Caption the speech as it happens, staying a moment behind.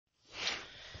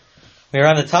We're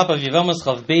on the top of Yevamos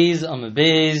Chav Beis Amud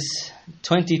Beis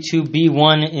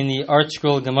 22b1 in the Art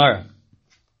Scroll Gemara.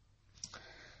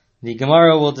 The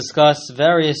Gemara will discuss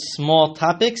various small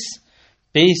topics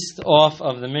based off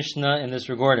of the Mishnah in this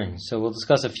recording. So we'll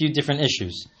discuss a few different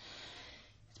issues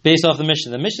based off the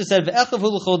Mishnah. The Mishnah said, "Ve'echavu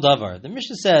l'chol davar." The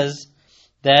Mishnah says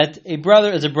that a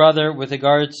brother is a brother with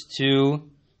regards to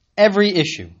every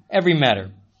issue, every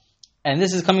matter. And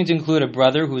this is coming to include a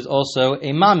brother who is also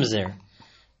a mamzer.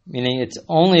 Meaning it's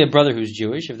only a brother who's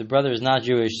Jewish. If the brother is not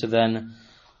Jewish, so then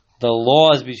the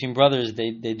laws between brothers, they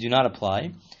do not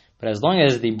apply. But as long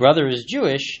as the brother is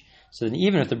Jewish, so then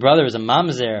even if the brother is a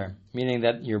mamzer, meaning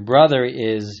that your brother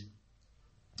is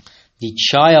the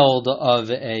child of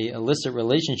a illicit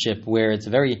relationship where it's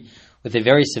with a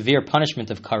very severe punishment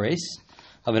of kares,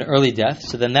 of an early death,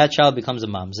 so then that child becomes a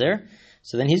mamzer.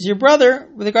 So then he's your brother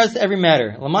with regards to every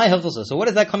matter. Lamai hilchasa. So what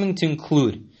is that coming to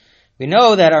include? We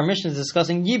know that our mission is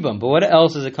discussing Yibum, but what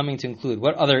else is it coming to include?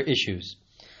 What other issues?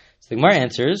 So the Gemara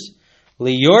answers,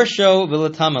 Liyorsho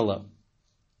v'latamelo.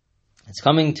 It's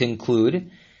coming to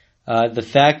include the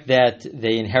fact that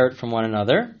they inherit from one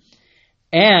another,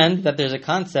 and that there's a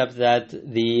concept that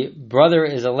the brother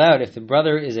is allowed, if the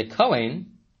brother is a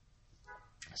Kohen,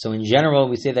 so in general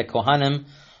we say that Kohanim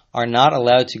are not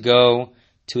allowed to go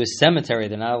to a cemetery,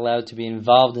 they're not allowed to be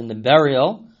involved in the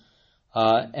burial,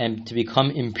 and to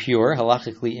become impure,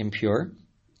 halachically impure.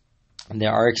 And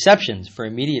there are exceptions for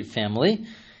immediate family.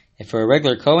 If for a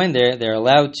regular Kohen, they're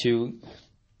allowed to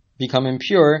become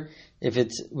impure if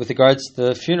it's with regards to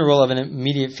the funeral of an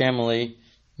immediate family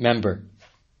member.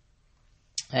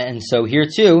 And so here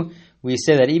too, we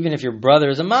say that even if your brother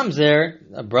is a mamzer,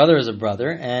 a brother is a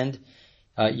brother, and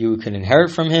you can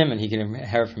inherit from him, and he can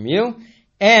inherit from you,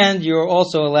 and you're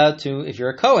also allowed to, if you're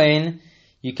a Kohen,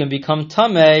 you can become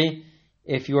tameh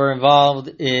if you are involved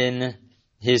in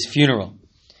his funeral.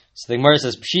 So the Gemara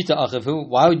says, Pshita achavu,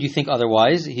 why would you think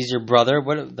otherwise? He's your brother.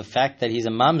 What the fact that he's a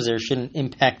mamzer shouldn't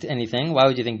impact anything. Why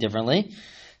would you think differently?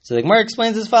 So the Gemara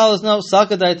explains as follows, no,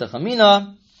 sakadai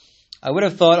tachamina. I would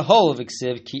have thought, hol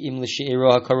v'ksiv ki im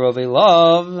l'she'ero ha'karove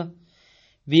love,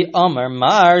 v'amar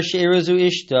mar she'erozu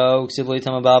ishto, ksiv lo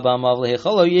yitam ha'bal ba'amav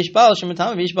le'hecholo, yish bal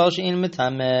she'metameh, yish bal she'in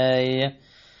metameh.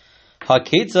 There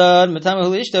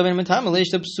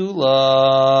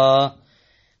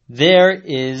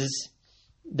is,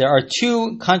 there are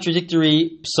two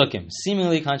contradictory psukim,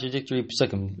 seemingly contradictory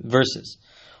psukim, verses.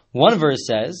 One verse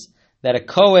says that a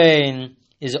Kohen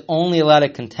is only allowed to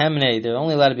contaminate, they're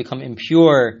only allowed to become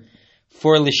impure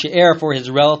for l'she'er, for his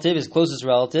relative, his closest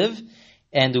relative,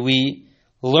 and we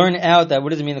learn out that what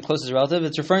does it mean the closest relative?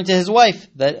 It's referring to his wife,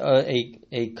 that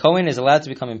a Kohen is allowed to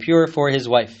become impure for his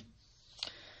wife.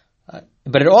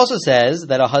 But it also says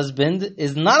that a husband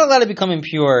is not allowed to become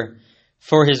impure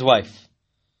for his wife.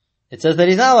 It says that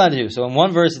he's not allowed to do. So in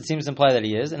one verse it seems to imply that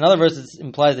he is. In another verse it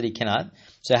implies that he cannot.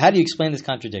 So how do you explain this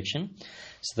contradiction?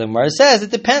 So the Gemara says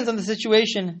it depends on the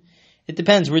situation. It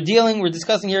depends. We're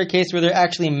discussing here a case where they're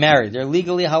actually married. They're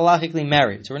legally, halachically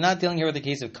married. So we're not dealing here with a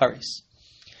case of kares.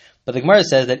 But the Gemara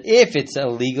says that if it's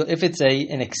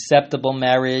an acceptable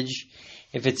marriage,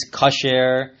 if it's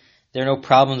kasher, there are no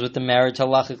problems with the marriage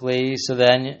halachically, so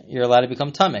then you're allowed to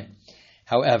become tameh.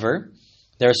 However,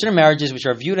 there are certain marriages which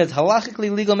are viewed as halachically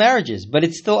legal marriages, but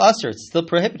it's still usher, it's still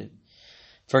prohibited.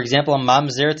 For example, a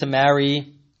mamzer to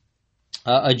marry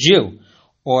a Jew,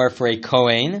 or for a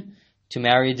Kohen to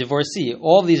marry a divorcee.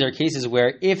 All of these are cases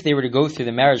where if they were to go through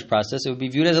the marriage process, it would be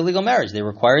viewed as a legal marriage. They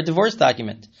require a divorce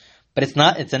document. But it's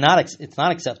not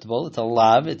acceptable, it's a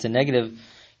lav, it's a negative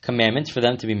commandment for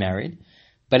them to be married.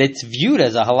 But it's viewed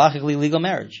as a halachically legal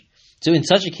marriage. So in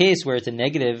such a case where it's a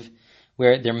negative,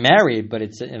 where they're married, but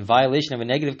it's a violation of a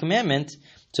negative commandment,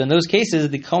 so in those cases,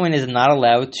 the Kohen is not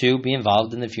allowed to be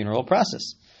involved in the funeral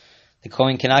process. The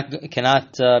Kohen cannot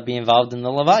be involved in the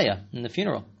levaya, in the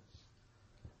funeral.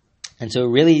 And so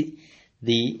really,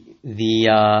 the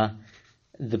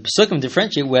psukim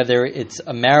differentiate whether it's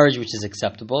a marriage which is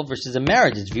acceptable versus a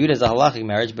marriage. It's viewed as a halachic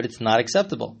marriage, but it's not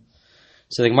acceptable.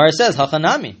 So the Gemara says,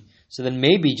 hachanami. So then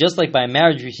maybe, just like by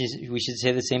marriage, we should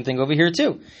say the same thing over here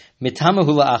too. If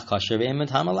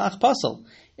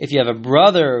you have a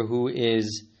brother who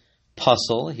is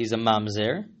pasul, he's a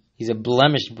mamzer, he's a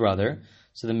blemished brother,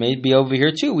 so then maybe over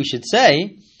here too, we should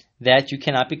say that you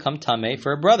cannot become tameh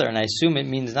for a brother. And I assume it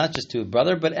means not just to a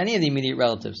brother, but any of the immediate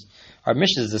relatives. Our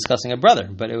Mishnah is discussing a brother,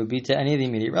 but it would be to any of the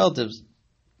immediate relatives.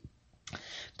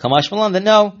 Kamash Malan, that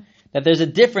know that there's a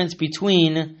difference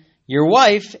between your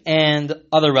wife and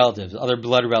other relatives, other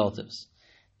blood relatives.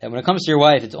 And when it comes to your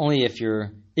wife, it's only if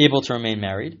you're able to remain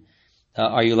married.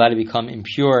 Are you allowed to become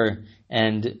impure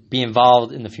and be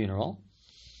involved in the funeral?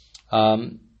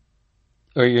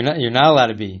 or you're not allowed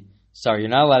to be. Sorry, you're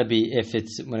not allowed to be if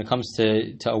it's when it comes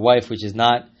to a wife which is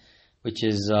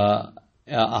a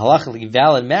halachically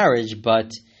valid marriage,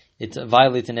 but it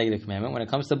violates a negative commandment. When it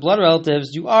comes to blood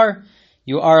relatives, you are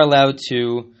allowed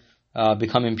to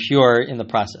become impure in the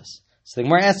process. So the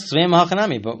Gemara asks,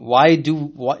 but why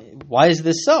is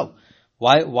this so?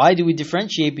 Why do we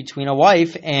differentiate between a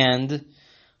wife and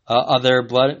other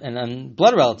blood and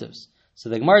blood relatives? So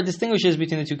the Gemara distinguishes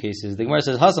between the two cases. The Gemara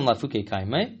says, "Hasam lafuke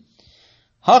kaime,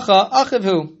 hacha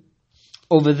achivu."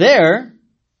 Over there,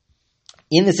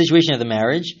 in the situation of the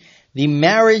marriage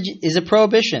is a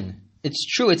prohibition. It's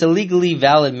true; it's a legally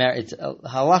valid marriage. It's a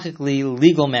halachically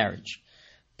legal marriage,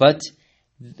 but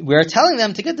we're telling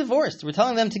them to get divorced. We're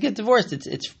telling them to get divorced.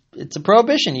 It's a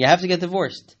prohibition. You have to get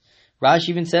divorced. Rashi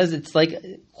even says it's like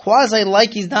quasi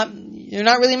like you're not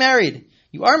really married.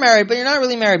 You are married, but you're not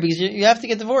really married because you have to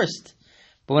get divorced.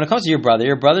 But when it comes to your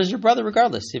brother's your brother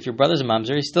regardless. If your brother's a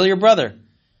mamzer, he's still your brother.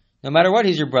 No matter what,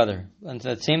 he's your brother. And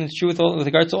the same is true with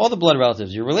regards to all the blood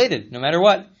relatives. You're related, no matter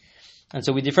what. And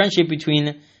so we differentiate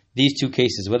between these two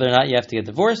cases, whether or not you have to get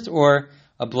divorced or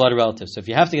a blood relative. So if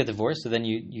you have to get divorced, so then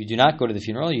you do not go to the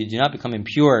funeral, you do not become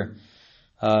impure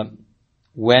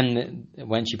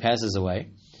when she passes away.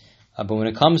 But when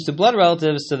it comes to blood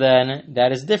relatives, so then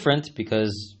that is different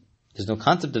because there's no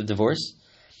concept of divorce.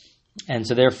 And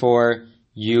so therefore,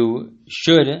 you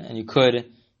should and you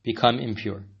could become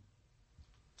impure.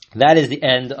 That is the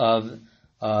end of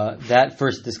that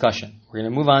first discussion. We're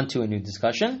going to move on to a new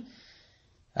discussion.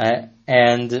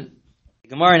 And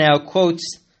Gemara now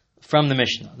quotes from the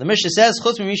Mishnah. The Mishnah says,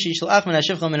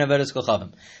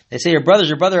 they say your brother's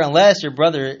your brother unless your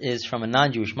brother is from a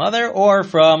non-Jewish mother or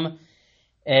from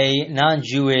a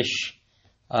non-Jewish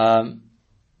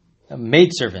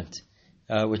maidservant,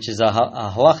 which is a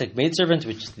halachic maidservant,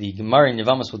 which the Gemara in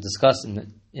Yevamos will discuss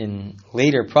in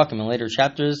later prakim and later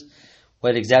chapters.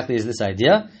 What exactly is this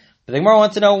idea? But the Gemara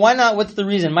wants to know why not. What's the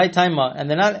reason? My time, and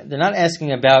they're not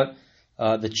asking about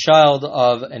the child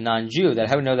of a non-Jew. That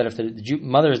how we know that if the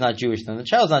mother is not Jewish, then the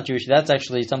child is not Jewish. That's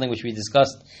actually something which we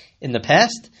discussed in the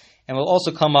past, and will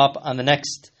also come up on the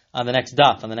next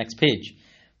daf, on the next page.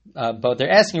 But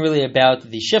they're asking really about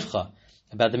the shivcha,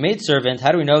 about the maidservant.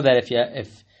 How do we know that if you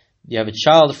have a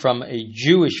child from a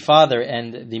Jewish father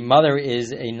and the mother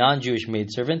is a non-Jewish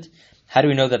maidservant, how do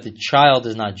we know that the child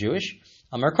is not Jewish?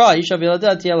 Based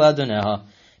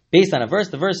on a verse,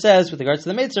 the verse says, with regards to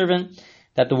the maidservant,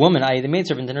 that the woman, i.e. the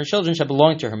maidservant and her children, shall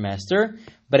belong to her master,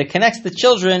 but it connects the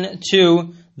children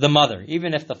to the mother.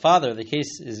 Even if the father, the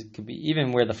case could be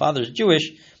even where the father is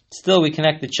Jewish, still we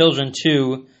connect the children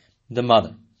to the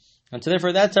mother. And so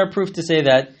therefore that's our proof to say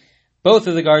that both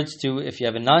with regards to if you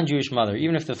have a non-Jewish mother,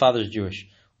 even if the father is Jewish,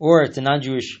 or it's a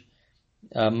non-Jewish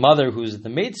mother who's the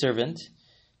maidservant,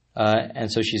 and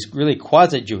so she's really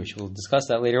quasi-Jewish. We'll discuss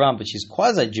that later on, but she's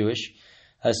quasi-Jewish.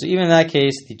 So even in that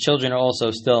case, the children are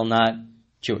also still not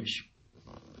Jewish.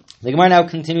 The Gemara now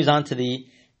continues on to the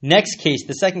next case,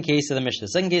 the second case of the Mishnah.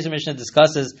 The second case of the Mishnah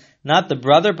discusses not the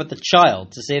brother, but the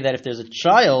child. To say that if there's a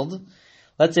child,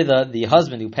 let's say the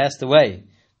husband who passed away,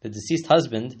 the deceased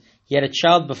husband, he had a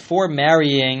child before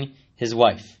marrying his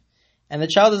wife. And the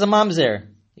child is a mamzer.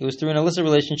 It was through an illicit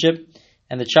relationship,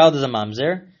 and the child is a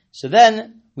mamzer. So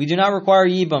then, we do not require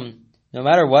yibum. No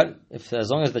matter what, as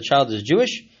long as the child is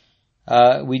Jewish,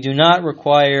 we do not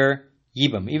require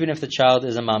yibum, even if the child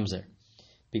is a mamzer,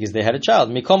 because they had a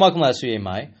child.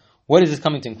 What is this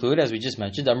coming to include? As we just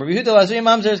mentioned,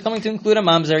 mamzer is coming to include a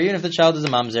mamzer, even if the child is a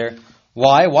mamzer.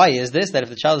 Why? Why is this? That if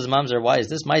the child is a mamzer, why is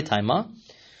this? My taima.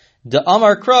 The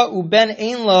amar kra uben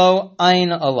ein lo ein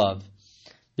alav.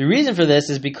 The reason for this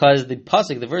is because the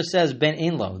pasuk, the verse says ben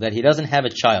ein lo, that he doesn't have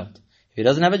a child. If he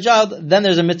doesn't have a child, then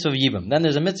there's a mitzvah of yibum. Then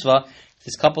there's a mitzvah. If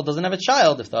this couple doesn't have a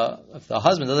child, if the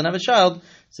husband doesn't have a child,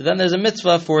 so then there's a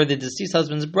mitzvah for the deceased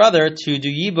husband's brother to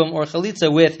do yibum or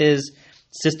chalitza with his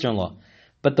sister-in-law.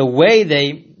 But the way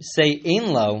they say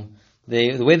ein lo,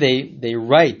 the way they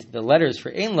write the letters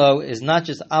for ein lo is not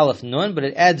just aleph nun, but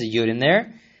it adds a yud in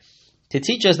there to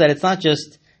teach us that it's not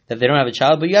just that they don't have a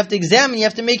child, but you have to examine, you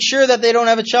have to make sure that they don't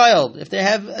have a child. If they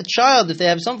have a child, if they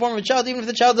have some form of a child, even if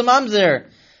the child's a mamzer,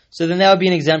 so then that would be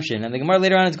an exemption. And the Gemara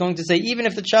later on is going to say, even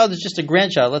if the child is just a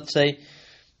grandchild, let's say,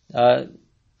 it's a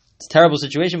terrible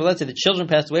situation, but let's say the children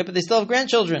passed away, but they still have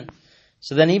grandchildren.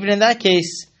 So then even in that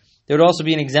case, there would also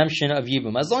be an exemption of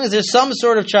yibum. As long as there's some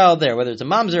sort of child there, whether it's a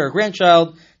mamzer or a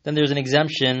grandchild, then there's an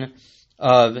exemption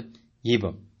of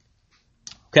yibum.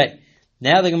 Okay,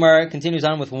 now the Gemara continues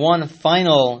on with one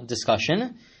final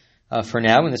discussion for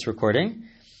now in this recording.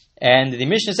 And the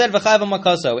Mishnah said, "V'chayv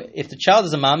makaso." If the child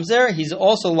is a mamzer, he's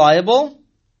also liable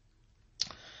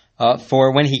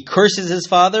for when he curses his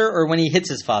father or when he hits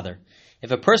his father.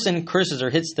 If a person curses or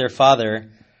hits their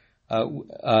father,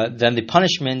 then the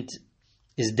punishment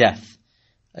is death.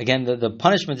 Again, the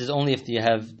punishment is only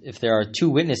if there are two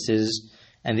witnesses,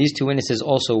 and these two witnesses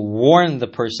also warn the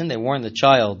person, they warn the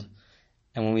child.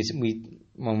 And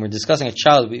when we're discussing a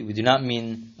child, we do not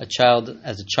mean a child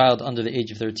as a child under the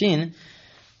age of 13.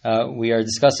 We are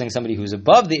discussing somebody who's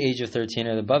above the age of 13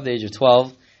 or above the age of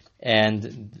 12,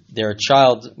 and they're a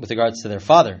child with regards to their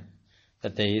father,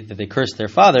 that they cursed their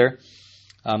father.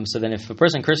 So then if a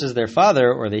person curses their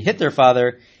father or they hit their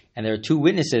father, and there are two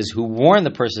witnesses who warn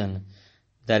the person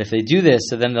that if they do this,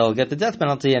 so then they'll get the death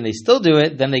penalty, and they still do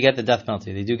it, then they get the death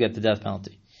penalty. They do get the death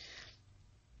penalty.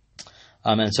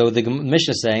 And so the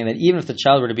Mishnah is saying that even if the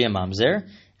child were to be a mamzer,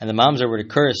 and the mamzer were to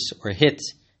curse or hit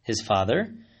his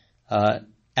father,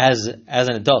 as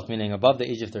an adult, meaning above the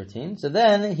age of 13, so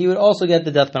then he would also get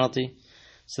the death penalty.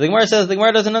 So the Gemara says, the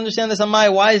Gemara doesn't understand this.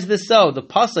 Amai, why is this so? The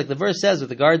pasuk, the verse says, with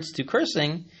regards to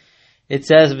cursing, it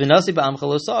says, "V'nasi ba'amcha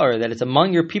lo sa'ar," that it's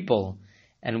among your people.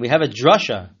 And we have a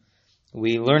drasha.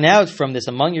 We learn out from this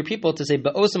among your people to say,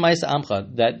 "Ba'osa ma'isa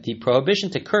amcha," that the prohibition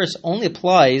to curse only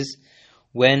applies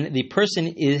when the person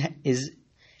is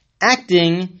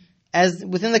acting as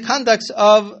within the conduct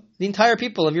of the entire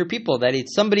people, of your people, that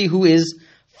it's somebody who is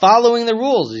following the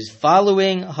rules, he's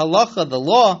following halacha, the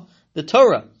law, the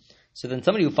Torah. So then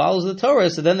somebody who follows the Torah,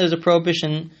 so then there's a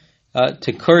prohibition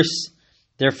to curse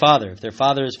their father. If their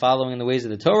father is following the ways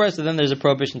of the Torah, so then there's a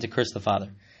prohibition to curse the father,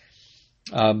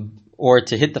 or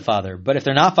to hit the father. But if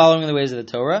they're not following the ways of the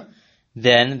Torah,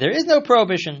 then there is no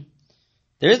prohibition.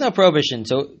 There is no prohibition.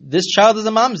 So this child is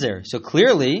a mamzer. So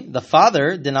clearly, the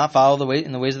father did not follow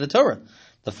in the ways of the Torah.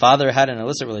 The father had an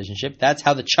illicit relationship. That's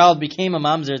how the child became a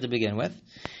mamzer to begin with.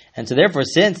 And so therefore,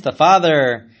 since the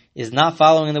father is not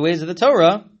following the ways of the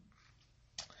Torah,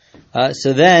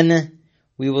 so then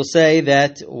we will say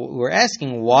that we're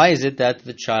asking, why is it that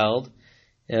the child,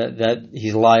 that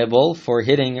he's liable for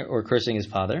hitting or cursing his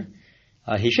father?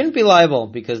 He shouldn't be liable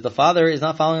because the father is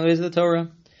not following the ways of the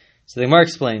Torah. So the Gemara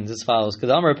explains as follows: because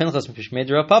Amar Pinchas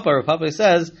Rav Papa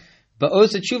says,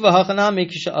 "Ba'osa tshuva hachanami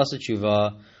kisha asa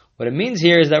tshuva." What it means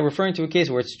here is that we're referring to a case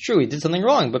where it's true he did something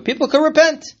wrong, but people could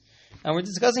repent. And we're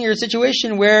discussing here a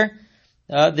situation where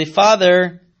the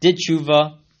father did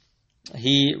tshuva,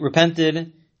 he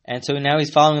repented, and so now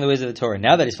he's following the ways of the Torah.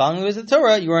 Now that he's following the ways of the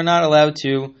Torah, you are not allowed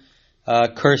to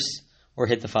curse or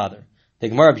hit the father. The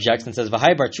Gemara objects and says,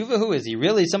 "V'hai bar tshuva hu? Is he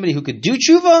really somebody who could do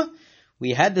tshuva?"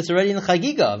 We had this already in the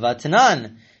Chagiga.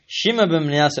 Vatanan Shima ben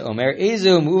Mnasseh Omer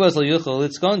Ezu Muvas lo yuchol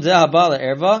litzkon zeh haba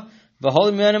le'erva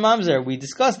v'holi mi'an mamzer. We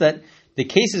discussed that the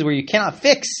cases where you cannot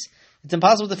fix, it's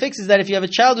impossible to fix, is that if you have a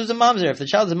child who's a mamzer, if the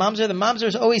child is a mamzer, the mamzer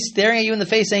is always staring at you in the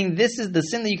face saying, "This is the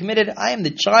sin that you committed. I am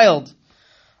the child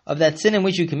of that sin in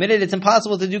which you committed." It's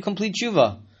impossible to do complete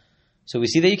tshuva. So we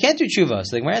see that you can't do tshuva.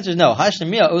 So the answer is no.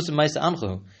 Hashnemiya osam ma'isa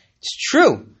amchu. It's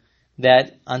true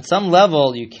that on some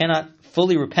level you cannot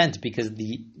fully repent because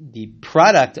the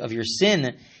product of your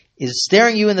sin is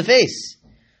staring you in the face.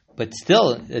 But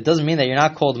still, it doesn't mean that you're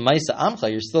not called Maisa Amcha.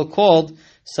 You're still called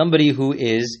somebody who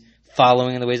is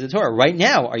following in the ways of the Torah. Right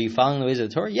now, are you following the ways of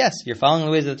the Torah? Yes, you're following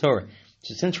the ways of the Torah.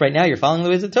 So since right now you're following the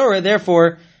ways of the Torah,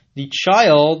 therefore the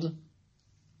child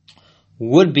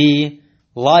would be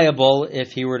liable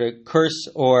if he were to curse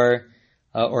or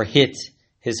hit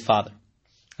his father.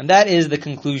 And that is the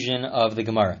conclusion of the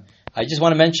Gemara. I just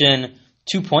want to mention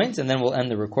 2 points, and then we'll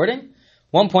end the recording.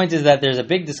 One point is that there's a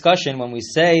big discussion when we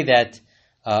say that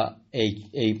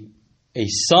a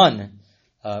son,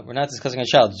 we're not discussing a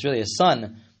child, it's really a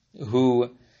son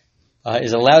who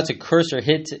is allowed to curse or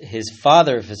hit his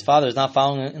father if his father is not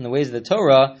following in the ways of the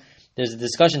Torah. There's a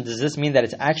discussion, does this mean that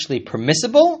it's actually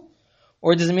permissible,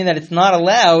 or does it mean that it's not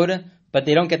allowed, but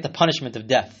they don't get the punishment of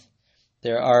death?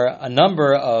 There are a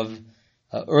number of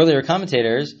earlier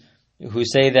commentators who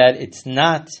say that it's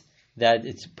not, that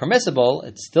it's permissible,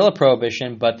 it's still a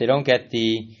prohibition, but they don't get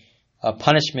the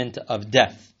punishment of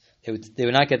death. They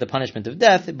would not get the punishment of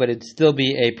death, but it'd still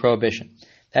be a prohibition.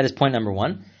 That is point number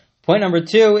one. Point number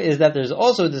two is that there's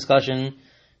also a discussion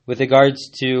with regards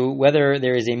to whether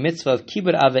there is a mitzvah of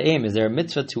kibbud av v'em. Is there a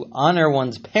mitzvah to honor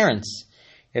one's parents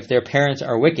if their parents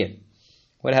are wicked?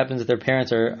 What happens if their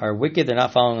parents are wicked? They're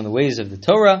not following the ways of the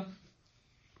Torah,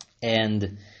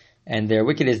 and they're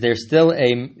wicked. Is there still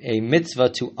a mitzvah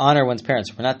to honor one's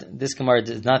parents? This Gemara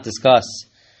does not discuss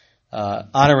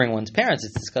honoring one's parents.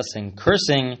 It's discussing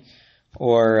cursing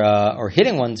or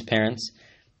hitting one's parents.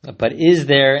 But is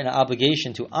there an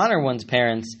obligation to honor one's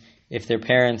parents if their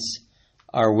parents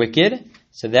are wicked?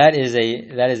 So that is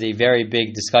a very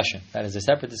big discussion. That is a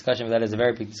separate discussion, but that is a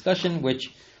very big discussion,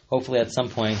 which Hopefully at some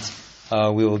point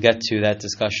we will get to that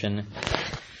discussion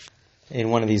in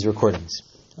one of these recordings.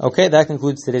 Okay, that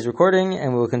concludes today's recording,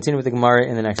 and we will continue with the Gemara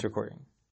in the next recording.